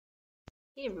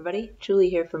Hey everybody, Julie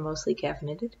here from Mostly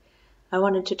Caffeinated. I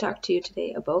wanted to talk to you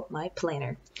today about my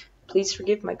planner. Please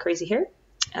forgive my crazy hair.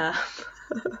 Uh,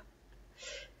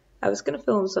 I was going to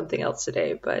film something else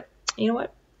today, but you know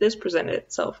what? This presented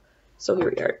itself, so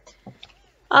here we are.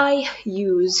 I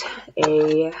use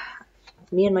Me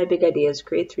and My Big Ideas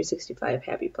Create 365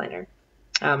 Happy Planner.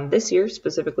 This year,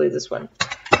 specifically this one.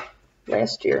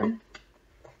 Last year,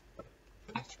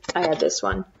 I had this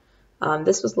one.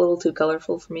 This was a little too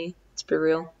colorful for me, let's be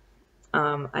real.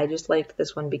 I just liked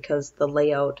this one because the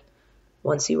layout,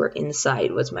 once you were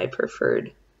inside, was my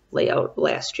preferred layout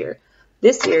last year.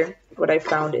 This year, what I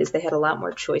found is they had a lot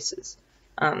more choices.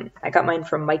 I got mine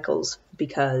from Michael's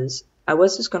because I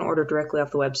was just going to order directly off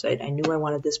the website. I knew I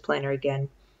wanted this planner again.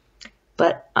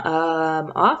 But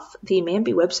off the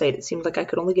MAMBI website, it seemed like I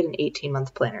could only get an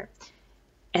 18-month planner.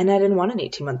 And I didn't want an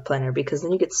 18-month planner because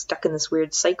then you get stuck in this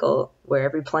weird cycle where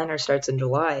every planner starts in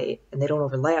July and they don't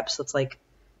overlap. So it's like,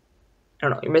 I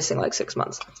don't know, you're missing like 6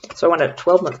 months. So I wanted a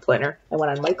 12-month planner. I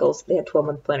went on Michael's. They had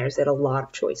 12-month planners. They had a lot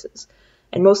of choices.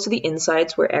 And most of the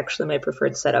insides were actually my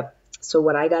preferred setup. So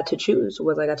what I got to choose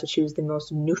was I got to choose the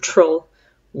most neutral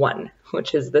one,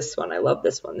 which is this one. I love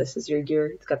this one. This is your year.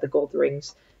 It's got the gold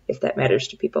rings, if that matters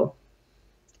to people.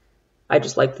 I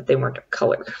just like that they weren't a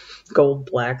color. Gold,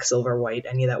 black, silver, white,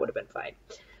 any of that would have been fine.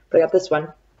 But I got this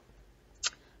one.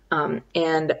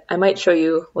 And I might show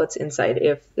you what's inside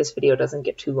if this video doesn't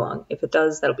get too long. If it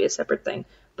does, that'll be a separate thing.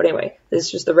 But anyway, this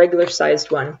is just the regular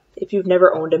sized one. If you've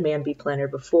never owned a MAMBI planner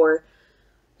before,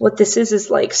 what this is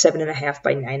like 7.5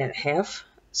 by 9.5.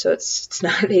 So it's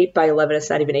not 8 by 11. It's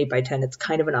not even 8 by 10. It's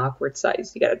kind of an awkward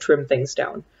size. You got to trim things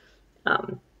down.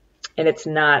 And it's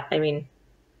not, I mean,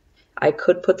 I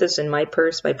could put this in my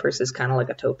purse. My purse is kind of like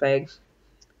a tote bag,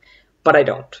 but I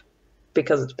don't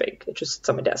because it's big. It just sits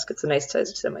on my desk. It's a nice size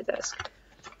to sit on my desk.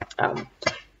 And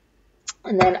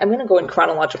then I'm going to go in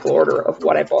chronological order of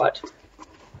what I bought.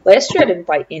 Last year I didn't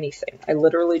buy anything. I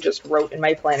literally just wrote in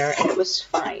my planner and it was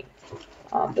fine.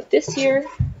 But this year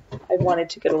I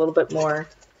wanted to get a little bit more,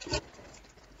 I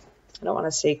don't want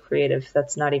to say creative.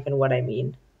 That's not even what I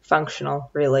mean.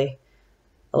 Functional, really.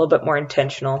 A little bit more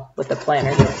intentional with the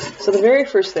planner. So the very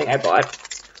first thing I bought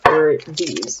were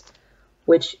these,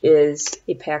 which is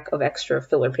a pack of extra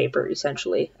filler paper,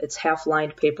 essentially. It's half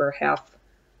lined paper, half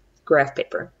graph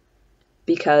paper,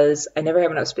 because I never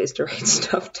have enough space to write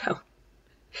stuff down.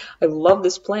 I love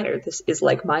this planner. This is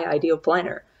like my ideal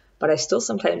planner, but I still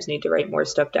sometimes need to write more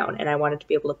stuff down, and I wanted to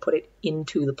be able to put it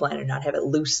into the planner, not have it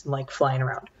loose and like flying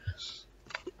around.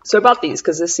 So I bought these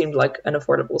because this seemed like an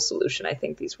affordable solution. I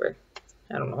think these were,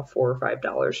 I don't know, $4 or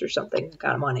 $5 or something.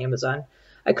 Got them on Amazon.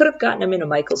 I could have gotten them in a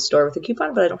Michael's store with a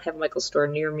coupon, but I don't have a Michael's store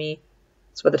near me.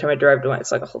 So by the time I drive to it,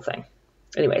 it's like a whole thing.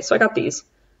 Anyway, so I got these.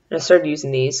 And I started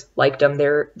using these. Liked them.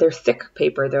 They're thick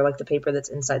paper. They're like the paper that's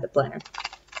inside the planner.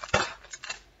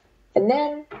 And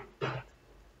then,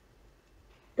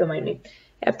 don't mind me,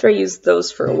 after I used those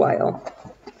for a while,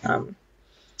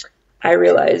 I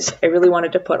realized I really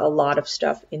wanted to put a lot of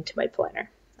stuff into my planner.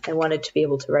 I wanted to be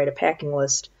able to write a packing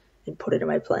list and put it in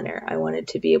my planner. I wanted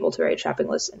to be able to write shopping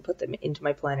lists and put them into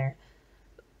my planner.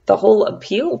 The whole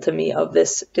appeal to me of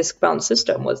this disc-bound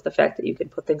system was the fact that you could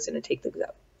put things in and take things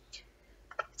out.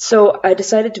 So I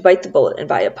decided to bite the bullet and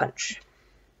buy a punch.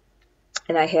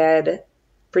 And I had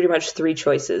pretty much 3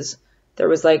 choices. There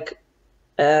was like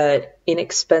an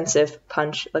inexpensive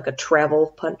punch, like a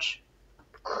travel punch,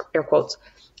 air quotes,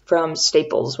 from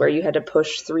Staples, where you had to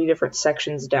push 3 different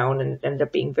sections down and it ended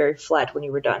up being very flat when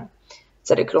you were done. It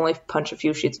said it could only punch a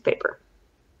few sheets of paper.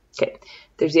 Okay,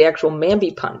 there's the actual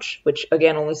MAMBI punch, which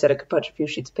again only said it could punch a few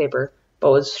sheets of paper,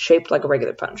 but was shaped like a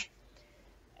regular punch.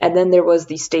 And then there was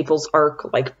the Staples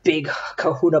Arc, like big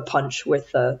kahuna punch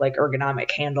with a like ergonomic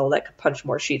handle that could punch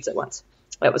more sheets at once.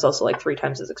 That was also like 3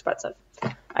 times as expensive.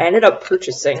 I ended up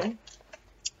purchasing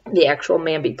the actual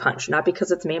MAMBI punch, not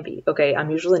because it's MAMBI. Okay,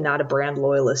 I'm usually not a brand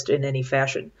loyalist in any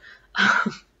fashion.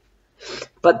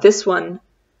 But this one,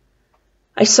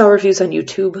 I saw reviews on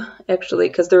YouTube, actually,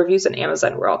 because the reviews on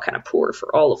Amazon were all kind of poor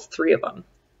for all of 3 of them.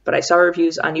 But I saw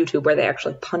reviews on YouTube where they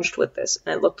actually punched with this,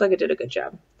 and it looked like it did a good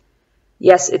job.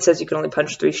 Yes, it says you can only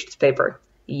punch 3 sheets of paper.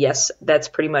 Yes, that's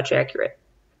pretty much accurate.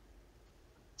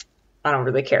 I don't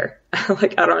really care.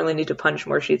 Like, I don't really need to punch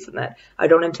more sheets than that. I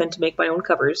don't intend to make my own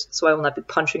covers, so I will not be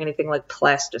punching anything like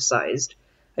plasticized.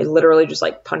 I literally just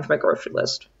like punch my grocery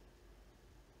list.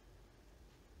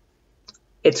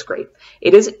 It's great.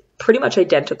 It is pretty much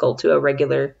identical to a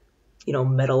regular, you know,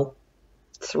 metal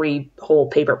 3-hole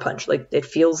paper punch. Like, it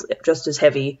feels just as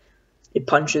heavy. It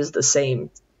punches the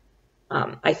same.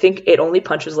 I think it only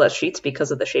punches less sheets because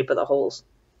of the shape of the holes.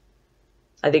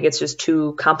 I think it's just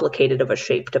too complicated of a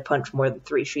shape to punch more than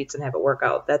 3 sheets and have it work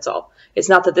out. That's all. It's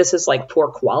not that this is like poor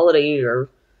quality or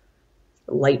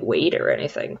lightweight or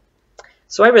anything.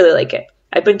 So I really like it.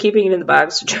 I've been keeping it in the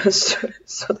box just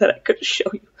so that I could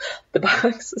show you the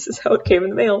box. This is how it came in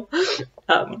the mail.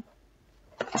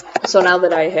 So now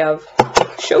that I have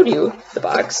showed you the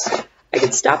box, I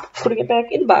can stop putting it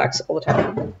back in the box all the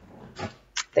time.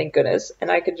 Thank goodness.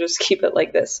 And I can just keep it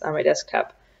like this on my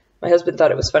desktop. My husband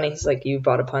thought it was funny. He's like, you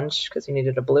bought a punch because you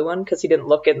needed a blue one? Because he didn't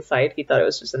look inside. He thought it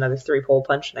was just another 3-hole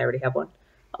punch, and I already have one.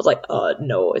 I was like,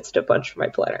 no, it's a punch for my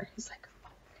planner. He's like,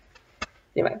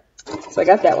 anyway. So I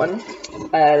got that one.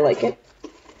 I like it.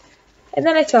 And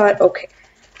then I thought, okay,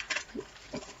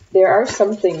 there are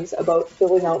some things about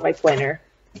filling out my planner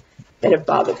that have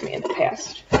bothered me in the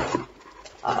past.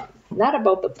 Not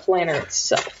about the planner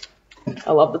itself.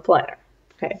 I love the planner,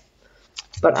 okay?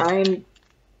 But I'm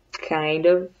kind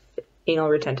of anal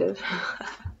retentive.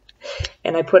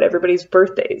 And I put everybody's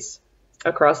birthdays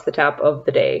across the top of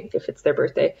the day if it's their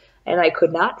birthday. And I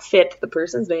could not fit the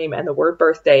person's name and the word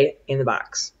birthday in the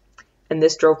box. And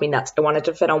this drove me nuts. I wanted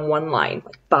to fit on one line,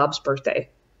 like Bob's birthday.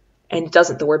 And it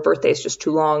doesn't. The word birthday is just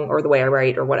too long, or the way I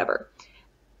write, or whatever.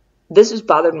 This has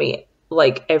bothered me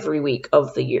like every week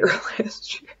of the year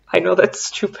last year. I know that's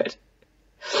stupid.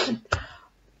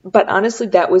 But honestly,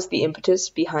 that was the impetus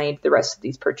behind the rest of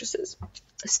these purchases.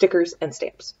 Stickers and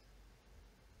stamps.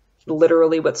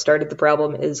 Literally what started the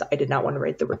problem is I did not want to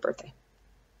write the word birthday.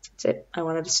 That's it. I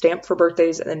wanted to stamp for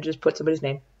birthdays and then just put somebody's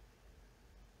name.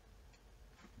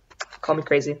 Call me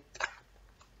crazy.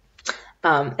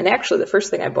 And actually, the first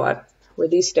thing I bought were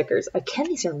these stickers. Again,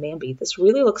 these are MAMBI. This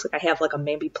really looks like I have like a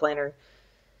MAMBI planner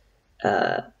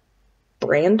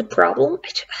brand problem.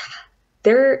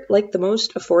 They're like the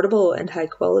most affordable and high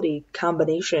quality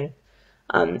combination.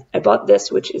 I bought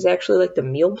this, which is actually like the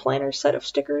meal planner set of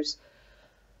stickers,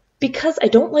 because I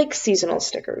don't like seasonal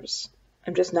stickers.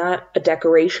 I'm just not a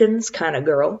decorations kind of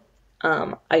girl.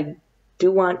 I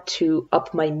do want to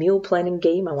up my meal planning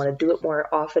game. I want to do it more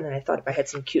often, and I thought if I had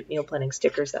some cute meal planning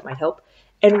stickers that might help.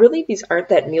 And really, these aren't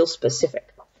that meal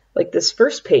specific. Like this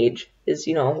first page is,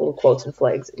 you know, little quotes and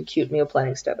flags and cute meal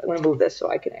planning stuff. I'm going to move this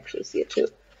so I can actually see it too.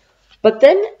 But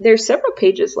then there's several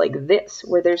pages like this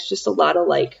where there's just a lot of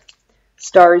like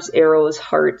stars, arrows,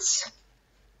 hearts.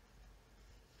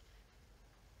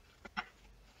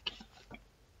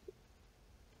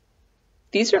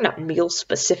 These are not meal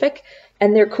specific,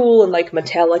 and they're cool and like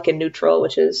metallic and neutral,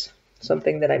 which is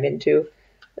something that I'm into.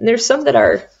 And there's some that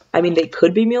are, I mean, they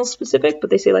could be meal specific, but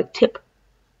they say like tip,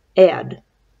 add.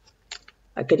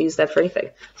 I could use that for anything.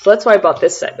 So that's why I bought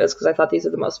this set, because I thought these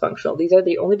are the most functional. These are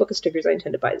the only book of stickers I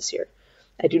intend to buy this year.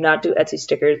 I do not do Etsy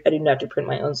stickers. I do not do print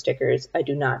my own stickers. I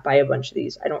do not buy a bunch of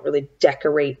these. I don't really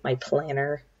decorate my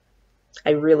planner.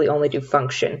 I really only do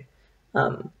function.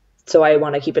 So I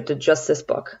want to keep it to just this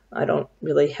book. I don't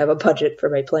really have a budget for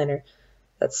my planner.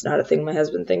 That's not a thing my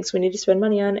husband thinks we need to spend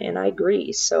money on, and I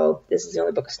agree. So this is the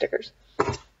only book of stickers.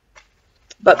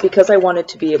 But because I wanted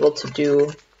to be able to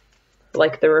do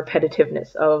like the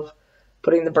repetitiveness of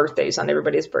putting the birthdays on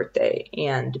everybody's birthday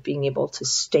and being able to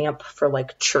stamp for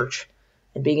like church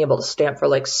and being able to stamp for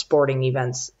like sporting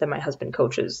events that my husband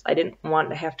coaches, I didn't want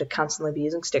to have to constantly be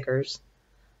using stickers.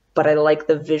 But I like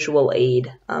the visual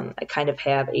aid. I kind of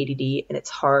have ADD, and it's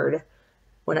hard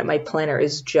when my planner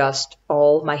is just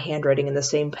all my handwriting in the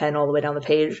same pen all the way down the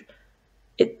page.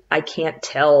 I can't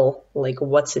tell like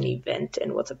what's an event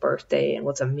and what's a birthday and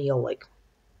what's a meal. Like,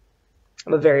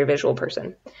 I'm a very visual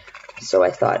person. So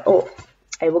I thought, oh,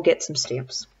 I will get some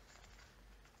stamps.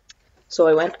 So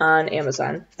I went on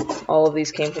Amazon. All of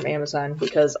these came from Amazon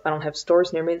because I don't have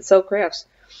stores near me that sell crafts.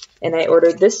 And I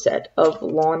ordered this set of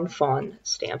Lawn Fawn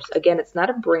stamps. Again, it's not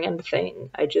a brand thing.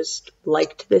 I just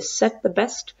liked this set the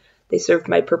best. They served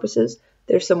my purposes.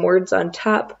 There's some words on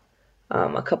top,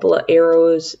 a couple of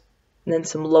arrows, and then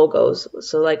some logos.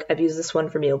 So like I've used this one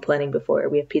for meal planning before.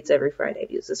 We have pizza every Friday.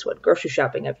 I've used this one. Grocery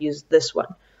shopping, I've used this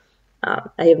one. I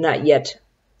have not yet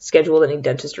scheduled any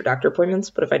dentist or doctor appointments,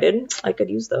 but if I did, I could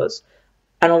use those.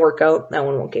 I don't work out. That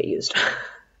one won't get used.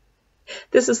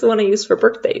 This is the one I use for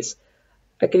birthdays.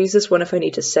 I could use this one if I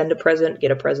need to send a present,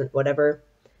 get a present, whatever.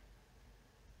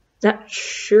 Not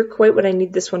sure quite what I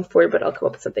need this one for, but I'll come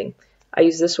up with something. I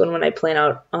use this one when I plan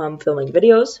out filming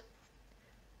videos.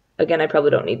 Again, I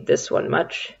probably don't need this one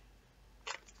much.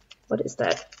 What is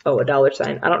that? Oh, a dollar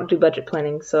sign. I don't do budget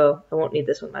planning, so I won't need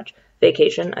this one much.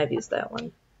 Vacation, I've used that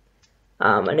one.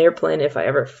 An airplane if I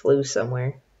ever flew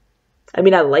somewhere. I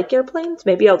mean, I like airplanes.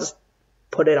 Maybe I'll just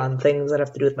put it on things that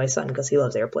have to do with my son because he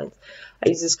loves airplanes. I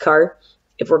use this car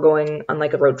if we're going on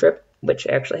like a road trip, which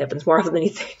actually happens more often than you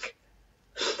think.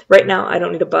 Right now, I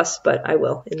don't need a bus, but I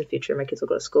will in the future. My kids will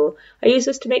go to school. I use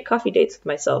this to make coffee dates with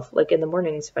myself, like in the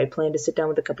mornings if I plan to sit down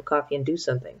with a cup of coffee and do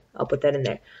something. I'll put that in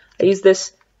there. I use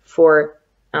this for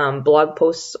blog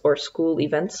posts or school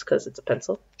events because it's a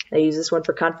pencil. I use this one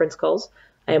for conference calls.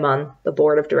 I am on the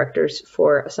board of directors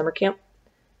for a summer camp.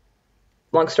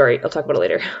 Long story, I'll talk about it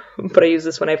later. But I use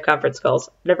this when I have conference calls.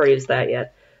 Never used that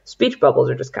yet. Speech bubbles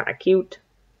are just kind of cute.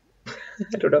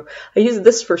 I don't know. I use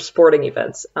this for sporting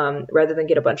events. Rather than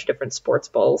get a bunch of different sports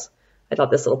balls, I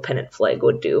thought this little pennant flag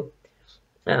would do.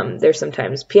 There's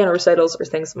sometimes piano recitals or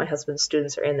things my husband's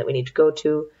students are in that we need to go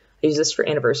to. I use this for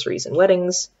anniversaries and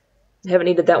weddings. I haven't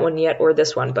needed that one yet or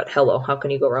this one, but hello, how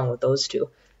can you go wrong with those two?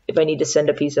 If I need to send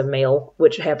a piece of mail,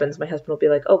 which happens, my husband will be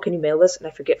like, oh, can you mail this? And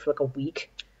I forget for like a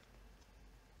week.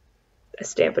 I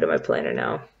stamp it in my planner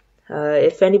now.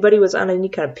 If anybody was on any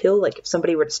kind of pill, like if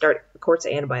somebody were to start a course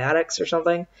of antibiotics or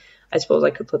something, I suppose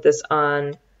I could put this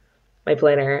on my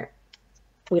planner.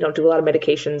 We don't do a lot of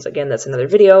medications. Again, that's another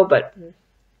video, but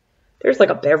there's like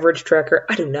a beverage tracker.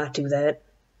 I do not do that.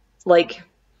 Like,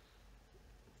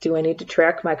 do I need to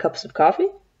track my cups of coffee?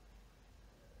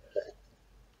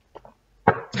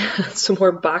 Some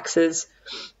more boxes,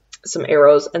 some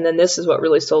arrows, and then this is what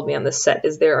really sold me on this set,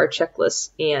 is there are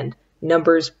checklists and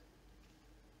numbers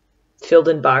filled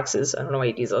in boxes. I don't know why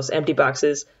you use those. Empty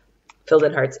boxes, filled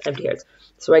in hearts, empty hearts.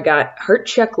 So I got heart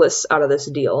checklists out of this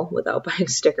deal without buying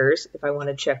stickers if I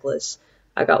wanted checklists.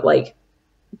 I got like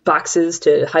boxes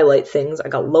to highlight things. I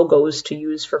got logos to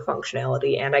use for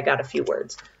functionality, and I got a few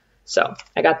words. So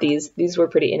I got these. These were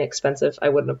pretty inexpensive. I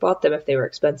wouldn't have bought them if they were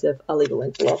expensive. I'll leave a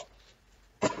link below.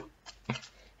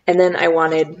 And then I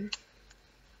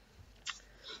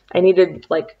needed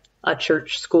like a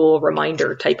church school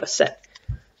reminder type of set.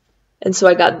 And so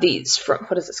I got these from,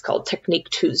 what is this called? Technique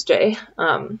Tuesday.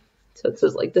 So it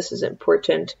says like, this is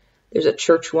important. There's a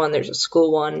church one. There's a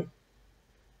school one.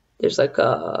 There's like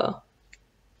a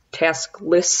task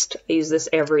list. I use this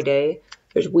every day.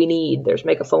 There's we need. There's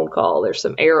make a phone call. There's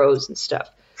some arrows and stuff.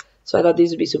 So I thought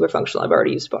these would be super functional. I've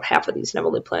already used about half of these and I've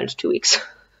only planned 2 weeks.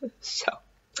 So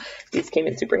these came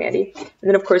in super handy. And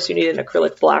then of course you need an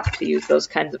acrylic block to use those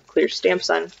kinds of clear stamps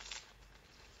on.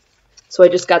 So I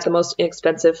just got the most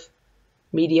inexpensive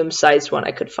medium-sized one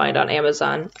I could find on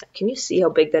Amazon. Can you see how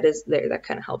big that is there? That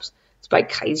kind of helps. It's by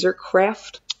Kaiser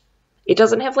Craft. It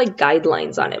doesn't have like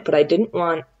guidelines on it, but I didn't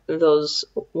want those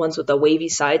ones with the wavy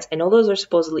sides. I know those are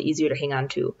supposedly easier to hang on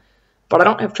to, but I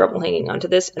don't have trouble hanging on to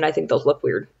this, and I think those look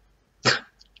weird.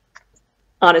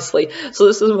 Honestly. So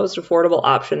this is the most affordable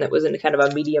option that was in kind of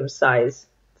a medium size.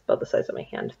 It's about the size of my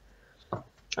hand.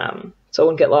 So it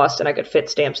wouldn't get lost, and I could fit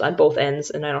stamps on both ends,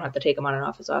 and I don't have to take them on and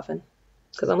off as often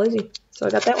because I'm lazy. So I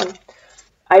got that one.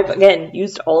 I've, again,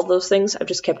 used all of those things. I've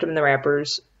just kept them in the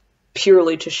wrappers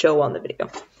purely to show on the video.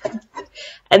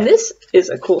 And this is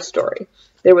a cool story.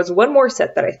 There was one more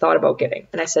set that I thought about getting,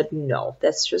 and I said, no,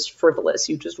 that's just frivolous.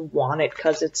 You just want it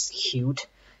because it's cute.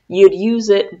 You'd use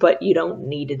it, but you don't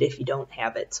need it if you don't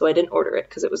have it. So I didn't order it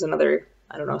because it was another,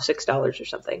 I don't know, $6 or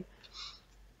something.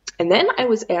 And then I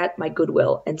was at my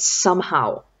Goodwill, and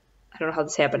somehow, I don't know how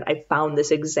this happened, I found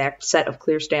this exact set of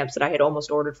clear stamps that I had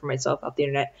almost ordered for myself off the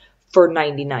internet for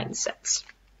 99 cents.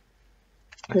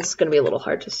 This is going to be a little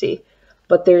hard to see,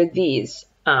 but they're these.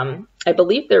 I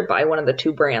believe they're by one of the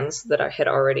 2 brands that I had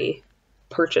already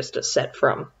purchased a set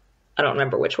from. I don't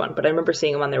remember which one, but I remember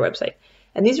seeing them on their website.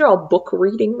 And these are all book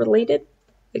reading related.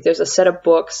 Like there's a set of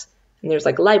books, and there's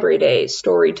like library day,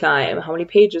 story time, how many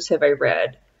pages have I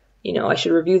read? You know, I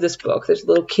should review this book. There's a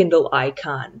little Kindle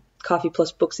icon. Coffee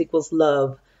plus books equals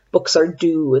love. Books are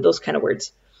due. Those kind of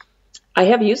words. I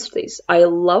have used these. I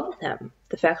love them.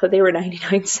 The fact that they were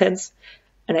 99 cents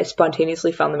and I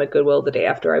spontaneously found them at Goodwill the day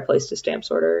after I placed a stamps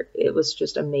order. It was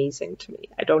just amazing to me.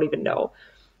 I don't even know.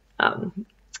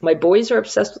 My boys are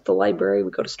obsessed with the library. We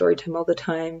go to story time all the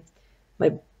time.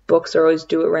 My books are always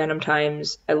due at random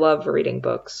times. I love reading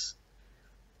books.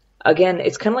 Again,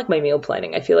 it's kind of like my meal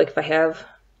planning. I feel like if I have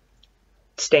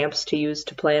stamps to use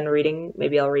to plan reading,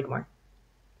 maybe I'll read more.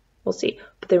 We'll see.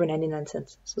 But they were 99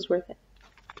 cents, so it's worth it.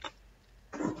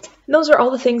 And those are all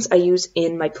the things I use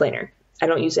in my planner. I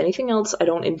don't use anything else. I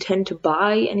don't intend to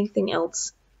buy anything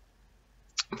else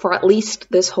for at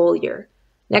least this whole year.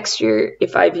 Next year,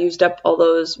 if I've used up all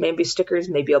those MAMBI stickers,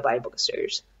 maybe I'll buy a book of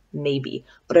stickers. Maybe.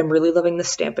 But I'm really loving the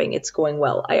stamping. It's going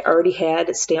well. I already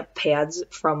had stamp pads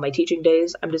from my teaching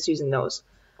days. I'm just using those.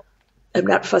 I'm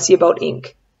not fussy about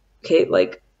ink. Okay,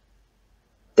 like,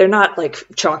 they're not like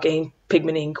chalk ink,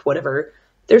 pigment ink, whatever.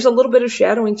 There's a little bit of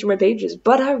shadowing through my pages,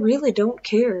 but I really don't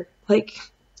care. Like,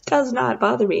 it does not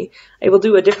bother me. I will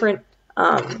do a different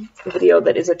video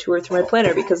that is a tour through my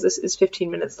planner, because this is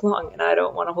 15 minutes long and I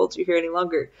don't want to hold you here any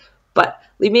longer. But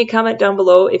leave me a comment down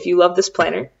below if you love this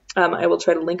planner. I will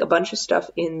try to link a bunch of stuff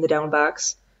in the down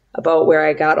box about where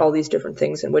I got all these different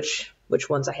things and which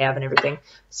ones I have and everything,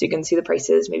 so you can see the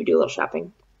prices, maybe do a little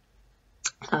shopping.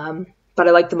 But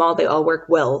I like them all. They all work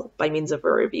well by means of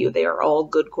a review. They are all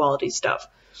good quality stuff.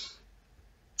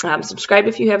 Subscribe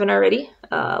if you haven't already.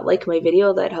 Like my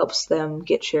video. That helps them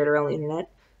get shared around the internet.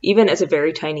 Even as a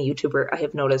very tiny YouTuber, I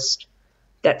have noticed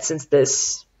that since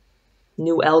this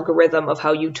new algorithm of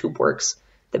how YouTube works,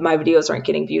 that my videos aren't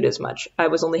getting viewed as much. I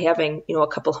was only having, a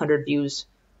couple hundred views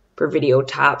per video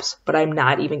tops, but I'm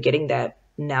not even getting that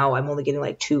now. I'm only getting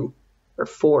like 2 or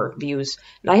 4 views,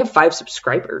 and I have 5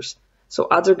 subscribers. So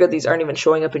odds are good these aren't even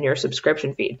showing up in your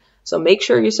subscription feed. So make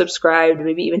sure you're subscribed,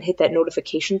 maybe even hit that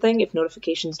notification thing if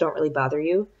notifications don't really bother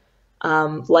you.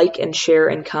 Like and share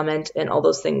and comment and all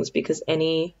those things, because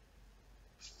any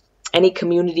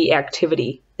community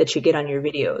activity that you get on your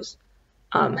videos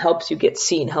helps you get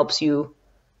seen, helps you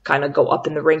kind of go up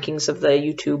in the rankings of the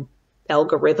YouTube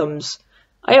algorithms.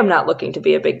 I am not looking to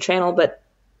be a big channel, but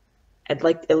I'd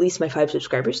like at least my 5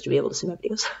 subscribers to be able to see my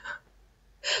videos.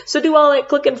 So do all that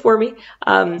clicking for me.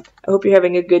 I hope you're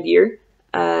having a good year.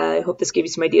 I hope this gave you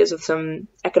some ideas of some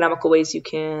economical ways you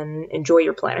can enjoy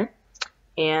your planner.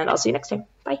 And I'll see you next time.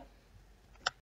 Bye.